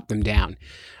bricks and drop them down.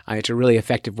 It's a really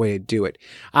effective way to do it.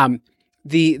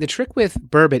 The trick with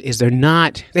burbot is they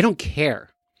don't care.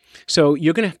 So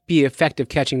you're going to be effective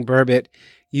catching burbot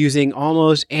using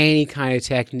almost any kind of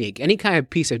technique. Any kind of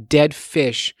piece of dead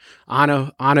fish on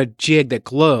a jig that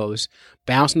glows,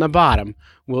 bounce on the bottom,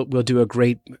 will do a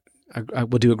great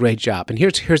job. And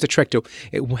here's the trick too.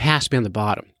 It has to be on the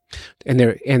bottom. And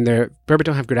their burbot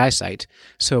don't have good eyesight,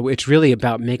 so it's really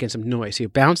about making some noise. So you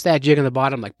bounce that jig on the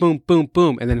bottom like boom, boom,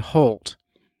 boom, and then hold.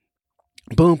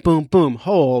 Boom, boom, boom,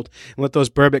 hold, and let those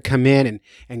burbot come in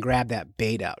and grab that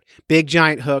bait out. Big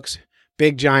giant hooks,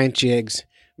 big giant jigs,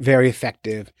 very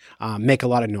effective. Make a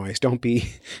lot of noise. Don't be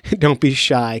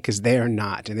shy because they are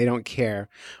not, and they don't care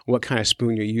what kind of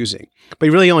spoon you're using. But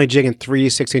you're really only jigging 3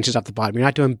 to 6 inches off the bottom. You're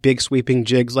not doing big sweeping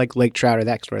jigs like lake trout or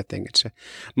that sort of thing. It's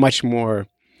much more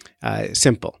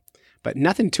simple. But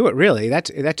nothing to it, really. That's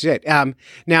it.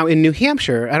 Now, in New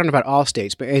Hampshire, I don't know about all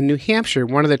states, but in New Hampshire,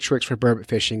 one of the tricks for burbot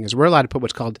fishing is we're allowed to put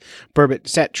what's called burbot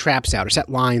set traps out or set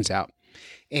lines out.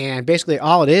 And basically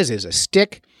all it is a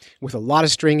stick with a lot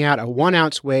of string out, a 1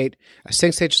 ounce weight, a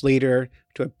 6-inch leader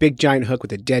to a big giant hook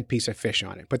with a dead piece of fish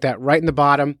on it. Put that right in the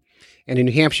bottom. And in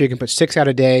New Hampshire, you can put 6 out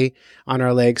a day on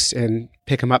our lakes and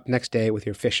pick them up next day with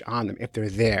your fish on them if they're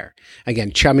there.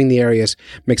 Again, chumming the areas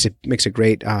makes it a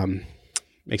great time.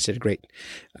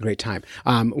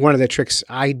 One of the tricks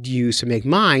I use to make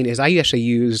mine is I go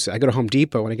to Home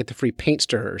Depot and I get the free paint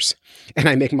stirrers, and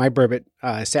I make my burbot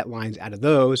set lines out of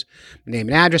those, name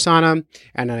and address on them,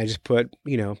 and then I just put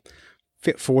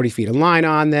 40 feet of line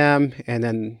on them, and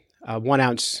then 1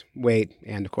 ounce weight,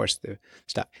 and of course the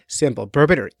stuff. Simple.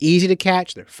 Burbot are easy to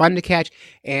catch, they're fun to catch,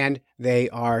 and they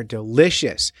are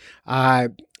delicious.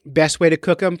 Best way to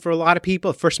cook them for a lot of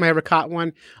people. The first time I ever caught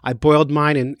one, I boiled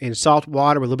mine in salt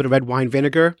water with a little bit of red wine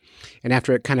vinegar, and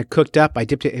after it kind of cooked up, I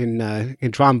dipped it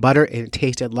in drawn butter, and it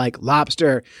tasted like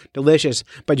lobster. Delicious.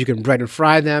 But you can bread and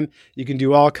fry them. You can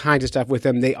do all kinds of stuff with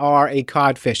them. They are a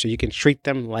codfish, so you can treat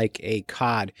them like a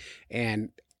cod.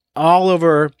 And all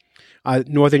over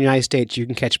northern United States, you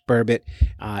can catch burbot,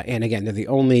 and again, they're the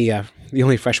only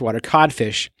freshwater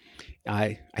codfish,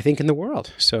 I think, in the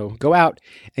world. So go out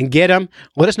and get them.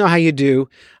 Let us know how you do,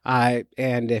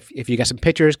 and if you got some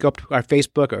pictures, go up to our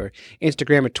Facebook or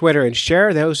Instagram or Twitter and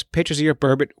share those pictures of your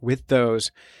burbot with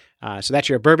those. So that's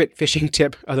your burbot fishing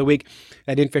tip of the week.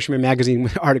 That In Fisherman Magazine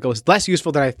article is less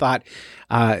useful than I thought.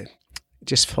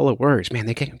 Just full of words, man.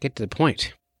 They can't get to the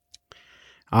point.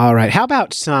 All right, how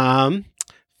about some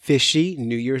fishy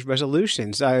New Year's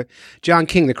resolutions? John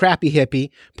King, the crappy hippie,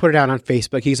 put it out on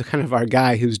Facebook. He's kind of our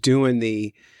guy who's doing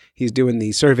the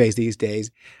surveys these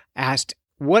days. Asked,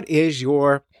 what is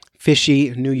your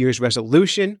fishy New Year's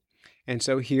resolution? And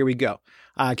so here we go.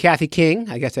 Kathy King,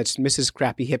 I guess that's Mrs.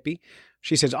 Crappy Hippie.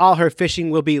 She says all her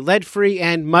fishing will be lead-free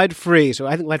and mud-free. So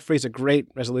I think lead-free is a great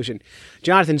resolution.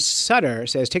 Jonathan Sutter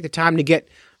says take the time to get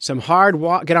on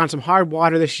some hard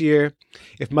water this year.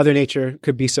 If Mother Nature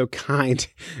could be so kind,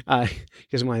 he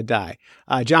doesn't want to die.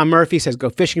 John Murphy says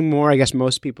go fishing more. I guess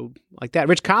most people like that.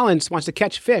 Rich Collins wants to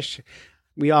catch fish.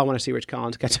 We all want to see Rich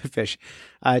Collins catch a fish.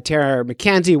 Tara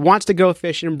McKenzie wants to go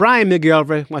fishing. Brian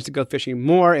McGilvray wants to go fishing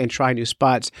more and try new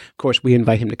spots. Of course, we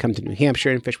invite him to come to New Hampshire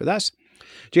and fish with us.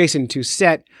 Jason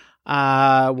Toussette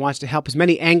wants to help as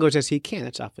many anglers as he can.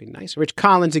 That's awfully nice. Rich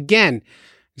Collins, again,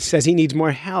 says he needs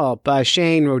more help.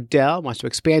 Shane Rodell wants to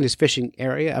expand his fishing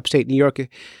area. Upstate New York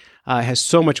has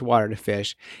so much water to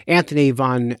fish. Anthony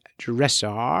Von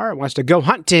Dressar wants to go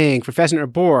hunting for pheasant or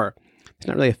boar. It's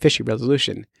not really a fishy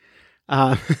resolution.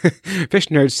 Fish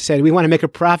Nerds said, we want to make a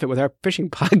profit with our fishing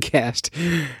podcast.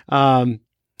 And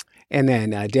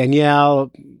then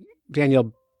Danielle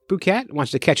Bouquet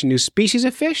wants to catch a new species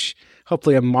of fish,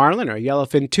 hopefully a marlin or a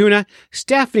yellowfin tuna.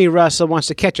 Stephanie Russell wants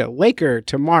to catch a laker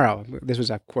tomorrow. This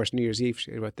was, of course, New Year's Eve.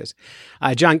 She wrote this.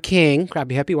 John King,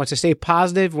 Crappy Happy, wants to stay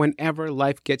positive whenever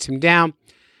life gets him down,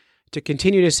 to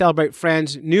continue to celebrate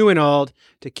friends, new and old,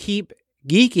 to keep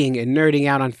geeking and nerding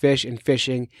out on fish and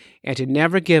fishing, and to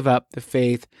never give up the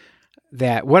faith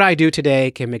that what I do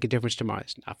today can make a difference tomorrow.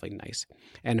 It's awfully nice.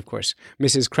 And of course,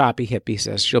 Mrs. Crappy Hippie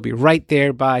says she'll be right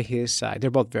there by his side.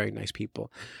 They're both very nice people.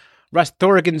 Russ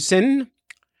Thorgensen,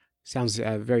 sounds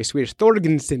very Swedish.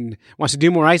 Thorgensen wants to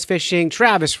do more ice fishing.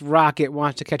 Travis Rocket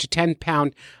wants to catch a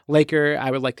 10-pound laker.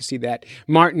 I would like to see that.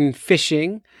 Martin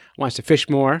Fishing wants to fish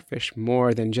more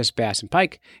than just bass and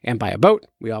pike, and buy a boat.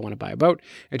 We all want to buy a boat.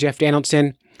 Jeff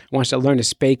Donaldson wants to learn to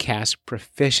spay cast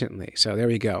proficiently. So there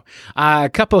we go. A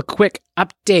couple of quick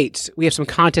updates. We have some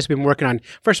contests we've been working on.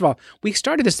 First of all, we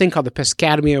started this thing called the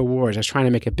Piscatamy Awards. I was trying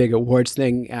to make a big awards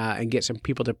thing and get some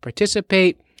people to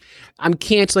participate. I'm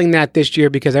canceling that this year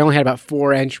because I only had about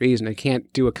 4 entries, and I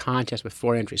can't do a contest with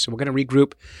 4 entries. So we're going to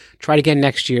regroup, try it again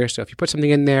next year. So if you put something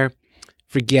in there,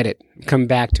 forget it. Come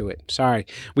back to it. Sorry.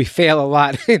 We fail a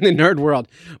lot in the nerd world.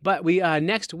 But we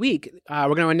next week, we're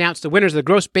going to announce the winners of the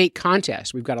Gross Bait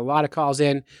Contest. We've got a lot of calls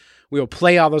in. We will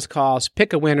play all those calls,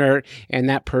 pick a winner, and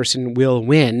that person will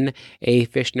win a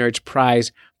Fish Nerds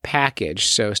prize package.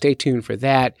 So stay tuned for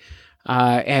that.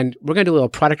 And we're going to do a little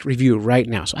product review right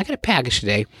now. So I got a package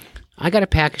today.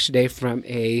 From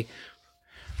a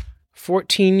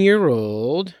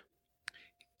 14-year-old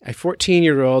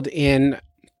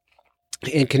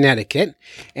in Connecticut,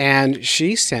 and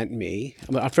she sent me,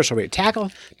 first of all,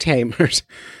 Tackle Tamers.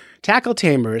 Tackle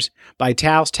Tamers by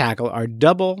Tal's Tackle are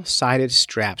double-sided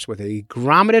straps with a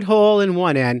grommeted hole in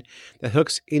one end that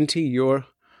hooks into your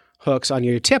hooks on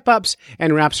your tip-ups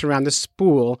and wraps around the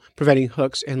spool, preventing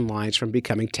hooks and lines from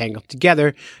becoming tangled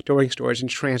together during storage and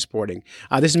transporting.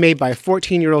 This is made by a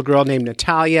 14-year-old girl named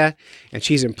Natalia, and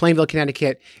she's in Plainville,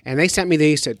 Connecticut, and they sent me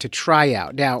these to try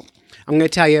out. Now, I'm going to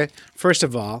tell you, first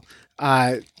of all,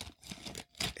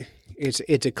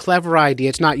 It's a clever idea.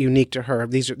 It's not unique to her.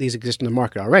 These exist in the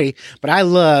market already. But I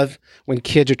love when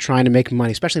kids are trying to make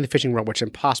money, especially in the fishing world, where it's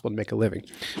impossible to make a living.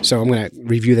 So I'm going to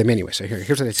review them anyway. So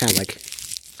here's what they sound like.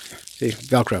 See,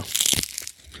 Velcro.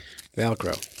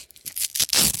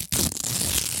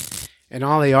 And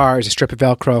all they are is a strip of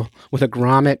Velcro with a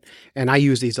grommet. And I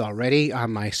use these already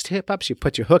on my tip-ups. You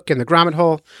put your hook in the grommet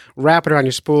hole, wrap it around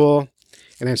your spool,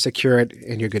 and then secure it,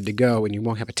 and you're good to go, and you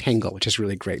won't have a tangle, which is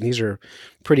really great. And these are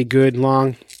pretty good,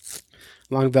 long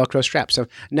Velcro straps. So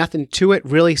nothing to it,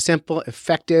 really simple,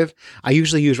 effective. I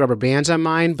usually use rubber bands on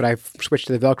mine, but I've switched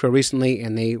to the Velcro recently,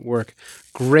 and they work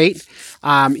great.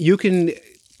 You can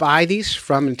buy these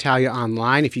from Natalia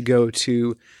online if you go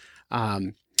to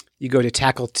Tangle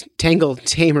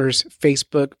Tamer's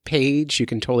Facebook page. You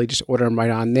can totally just order them right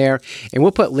on there. And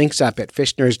we'll put links up at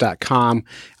fishnerds.com.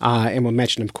 And we'll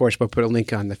mention, of course, we'll put a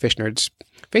link on the Fish Nerds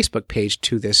Facebook page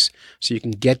to this so you can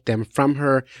get them from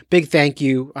her. Big thank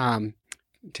you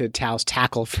to Tal's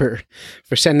Tackle for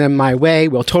sending them my way.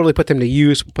 We'll totally put them to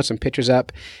use. We'll put some pictures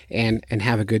up and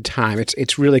have a good time.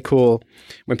 It's really cool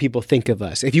when people think of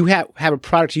us. If you have a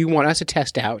product you want us to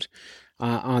test out,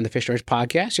 on the Fish Nerds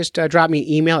podcast, just drop me an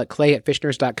email at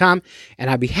clay@fishnerds.com, and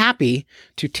I'd be happy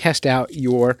to test out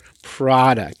your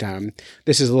product.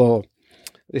 This is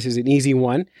an easy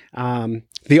one.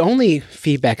 The only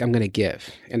feedback I'm going to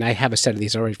give, and I have a set of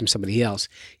these already from somebody else,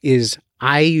 is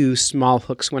I use small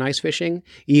hooks when ice fishing,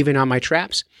 even on my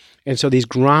traps. And so these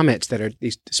grommets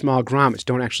these small grommets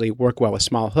don't actually work well with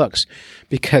small hooks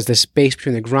because the space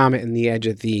between the grommet and the edge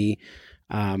of the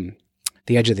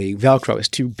Velcro is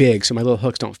too big, so my little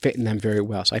hooks don't fit in them very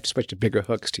well. So I have to switch to bigger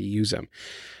hooks to use them.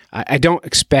 I don't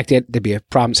expect it to be a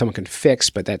problem someone can fix,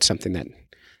 but that's something that,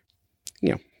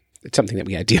 it's something that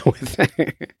we got to deal with.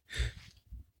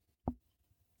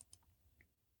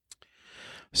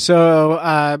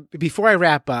 So before I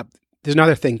wrap up, there's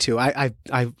another thing too. I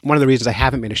one of the reasons I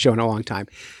haven't made a show in a long time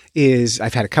is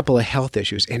I've had a couple of health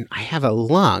issues, and I have a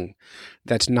lung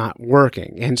that's not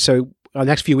working, and so the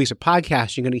next few weeks of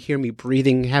podcasts, you're going to hear me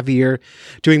breathing heavier,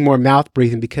 doing more mouth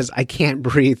breathing because I can't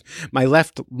breathe. My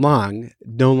left lung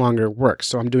no longer works.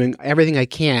 So I'm doing everything I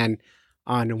can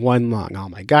on one lung, all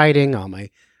my guiding, all my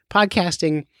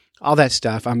podcasting, all that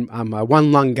stuff. I'm a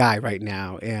one lung guy right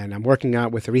now, and I'm working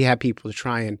out with the rehab people to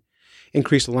try and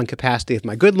increase the lung capacity of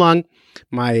my good lung.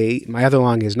 My other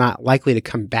lung is not likely to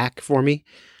come back for me.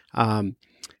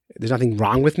 There's nothing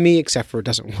wrong with me except for it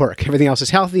doesn't work. Everything else is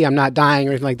healthy. I'm not dying or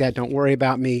anything like that. Don't worry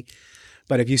about me.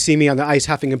 But if you see me on the ice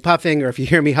huffing and puffing, or if you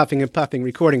hear me huffing and puffing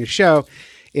recording a show,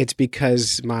 it's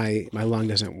because my lung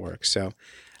doesn't work. So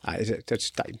I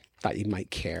just thought you might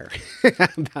care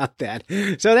about that.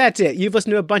 So that's it. You've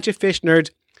listened to a bunch of Fish Nerds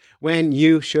when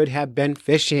you should have been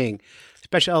fishing.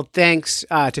 Special thanks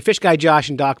to Fish Guy Josh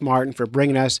and Doc Martin for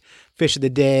bringing us Fish of the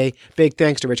Day. Big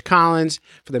thanks to Rich Collins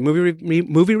for the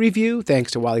movie review.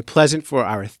 Thanks to Wally Pleasant for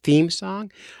our theme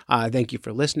song. Thank you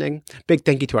for listening. Big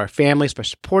thank you to our families for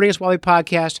supporting us while we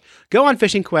podcast, go on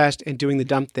fishing quest, and doing the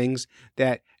dumb things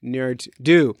that nerds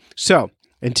do. So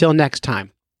until next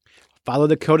time, follow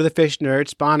the code of the Fish Nerd.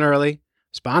 Spawn early,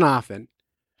 spawn often,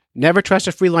 never trust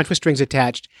a free lunch with strings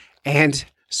attached, and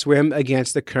swim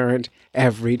against the current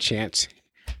every chance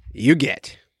you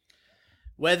get.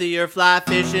 Whether you're fly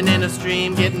fishing in a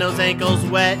stream, getting those ankles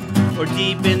wet, or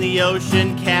deep in the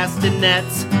ocean, casting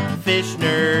nets, Fish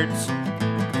Nerds.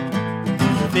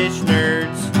 Fish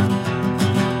Nerds.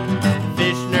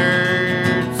 Fish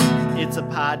Nerds. It's a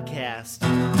podcast.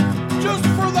 Just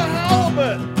for the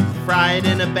halibut! Fry it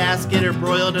in a basket or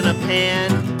broiled in a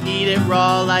pan. Eat it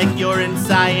raw like you're in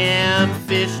Siam.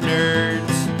 Fish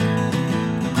Nerds.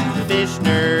 Fish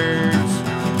Nerds.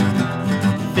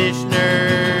 Fish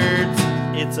Nerds.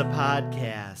 It's a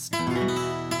podcast.